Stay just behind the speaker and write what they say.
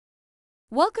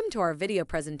Welcome to our video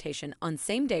presentation on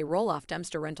same-day roll-off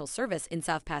dumpster rental service in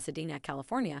South Pasadena,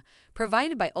 California,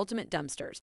 provided by Ultimate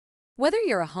Dumpsters. Whether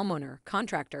you're a homeowner,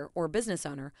 contractor, or business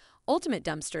owner, Ultimate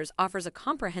Dumpsters offers a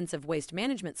comprehensive waste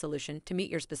management solution to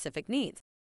meet your specific needs.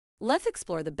 Let's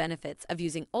explore the benefits of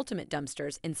using Ultimate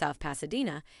Dumpsters in South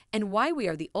Pasadena and why we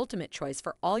are the ultimate choice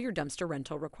for all your dumpster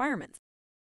rental requirements.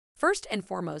 First and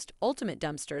foremost, Ultimate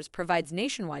Dumpsters provides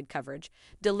nationwide coverage,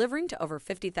 delivering to over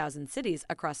 50,000 cities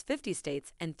across 50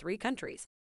 states and 3 countries.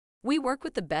 We work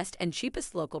with the best and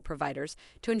cheapest local providers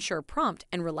to ensure prompt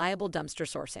and reliable dumpster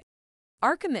sourcing.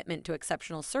 Our commitment to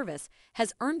exceptional service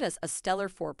has earned us a stellar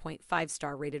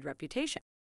 4.5-star rated reputation.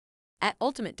 At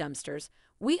Ultimate Dumpsters,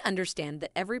 we understand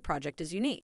that every project is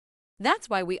unique.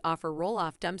 That's why we offer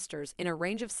roll-off dumpsters in a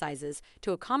range of sizes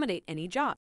to accommodate any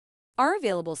job. Our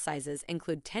available sizes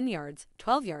include 10 yards,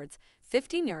 12 yards,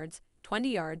 15 yards, 20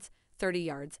 yards, 30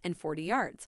 yards, and 40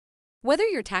 yards. Whether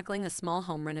you're tackling a small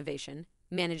home renovation,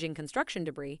 managing construction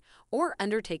debris, or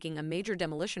undertaking a major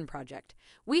demolition project,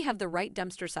 we have the right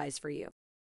dumpster size for you.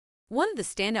 One of the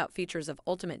standout features of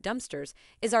Ultimate Dumpsters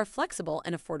is our flexible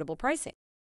and affordable pricing.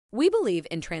 We believe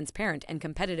in transparent and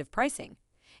competitive pricing,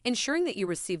 ensuring that you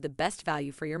receive the best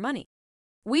value for your money.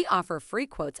 We offer free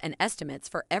quotes and estimates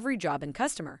for every job and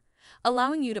customer,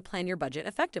 allowing you to plan your budget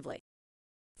effectively.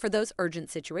 For those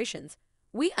urgent situations,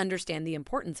 we understand the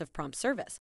importance of prompt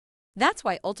service. That's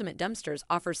why Ultimate Dumpsters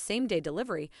offers same-day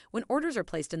delivery when orders are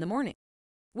placed in the morning.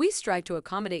 We strive to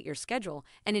accommodate your schedule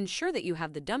and ensure that you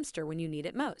have the dumpster when you need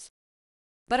it most.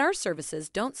 But our services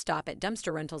don't stop at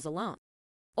dumpster rentals alone.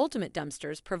 Ultimate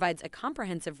Dumpsters provides a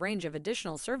comprehensive range of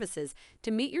additional services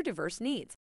to meet your diverse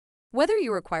needs. Whether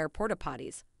you require porta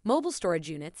potties, mobile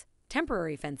storage units,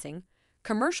 temporary fencing,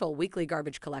 commercial weekly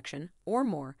garbage collection, or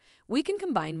more, we can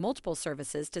combine multiple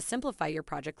services to simplify your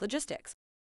project logistics.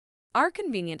 Our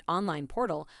convenient online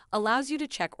portal allows you to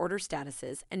check order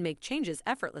statuses and make changes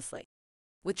effortlessly.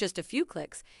 With just a few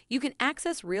clicks, you can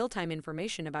access real-time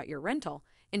information about your rental,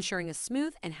 ensuring a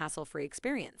smooth and hassle-free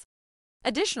experience.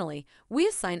 Additionally, we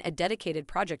assign a dedicated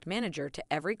project manager to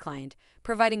every client,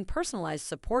 providing personalized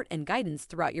support and guidance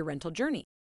throughout your rental journey.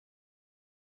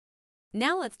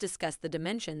 Now let's discuss the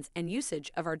dimensions and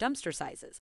usage of our dumpster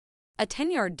sizes. A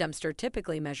 10-yard dumpster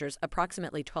typically measures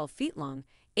approximately 12 feet long,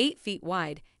 8 feet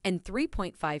wide, and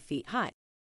 3.5 feet high.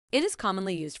 It is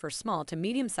commonly used for small to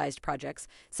medium-sized projects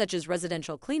such as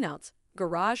residential cleanouts,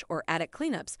 garage or attic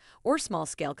cleanups, or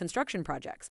small-scale construction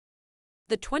projects.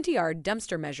 The 20-yard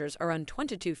dumpster measures around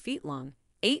 22 feet long,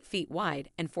 8 feet wide,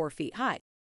 and 4 feet high.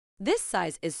 This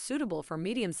size is suitable for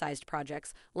medium-sized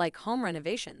projects like home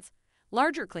renovations,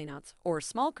 larger cleanouts, or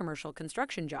small commercial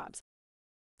construction jobs.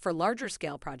 For larger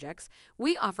scale projects,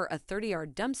 we offer a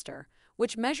 30-yard dumpster,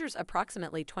 which measures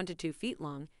approximately 22 feet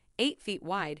long, 8 feet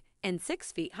wide, and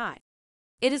 6 feet high.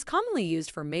 It is commonly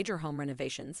used for major home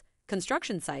renovations,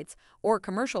 construction sites, or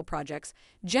commercial projects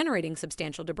generating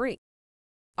substantial debris.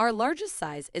 Our largest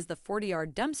size is the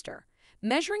 40-yard dumpster,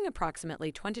 measuring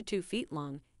approximately 22 feet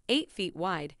long, 8 feet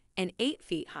wide, and 8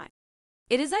 feet high.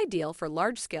 It is ideal for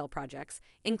large-scale projects,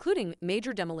 including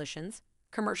major demolitions,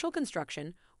 commercial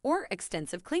construction, or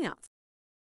extensive cleanouts.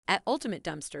 At Ultimate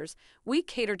Dumpsters, we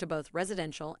cater to both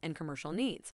residential and commercial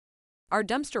needs. Our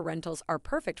dumpster rentals are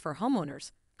perfect for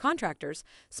homeowners, contractors,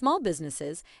 small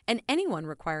businesses, and anyone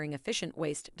requiring efficient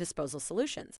waste disposal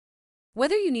solutions.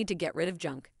 Whether you need to get rid of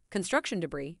junk, construction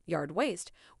debris, yard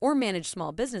waste, or manage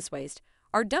small business waste,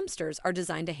 our dumpsters are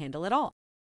designed to handle it all.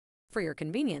 For your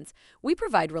convenience, we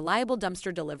provide reliable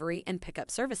dumpster delivery and pickup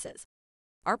services.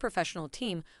 Our professional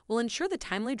team will ensure the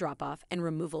timely drop-off and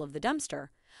removal of the dumpster,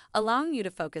 allowing you to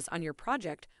focus on your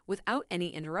project without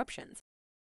any interruptions.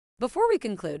 Before we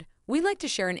conclude, we'd like to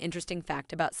share an interesting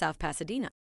fact about South Pasadena.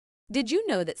 Did you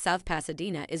know that South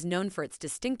Pasadena is known for its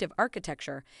distinctive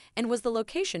architecture and was the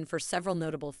location for several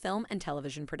notable film and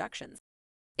television productions?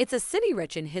 It's a city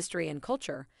rich in history and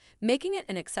culture, making it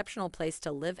an exceptional place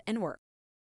to live and work.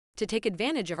 To take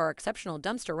advantage of our exceptional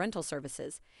dumpster rental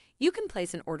services, you can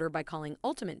place an order by calling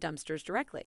Ultimate Dumpsters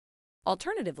directly.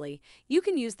 Alternatively, you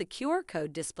can use the QR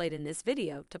code displayed in this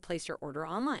video to place your order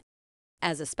online.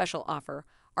 As a special offer,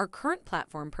 our current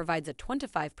platform provides a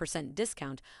 25%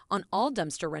 discount on all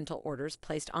dumpster rental orders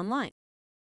placed online.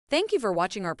 Thank you for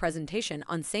watching our presentation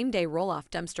on same-day roll-off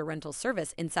dumpster rental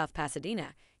service in South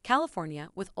Pasadena, California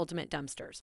with Ultimate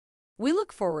Dumpsters. We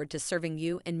look forward to serving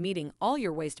you and meeting all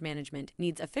your waste management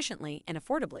needs efficiently and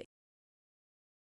affordably.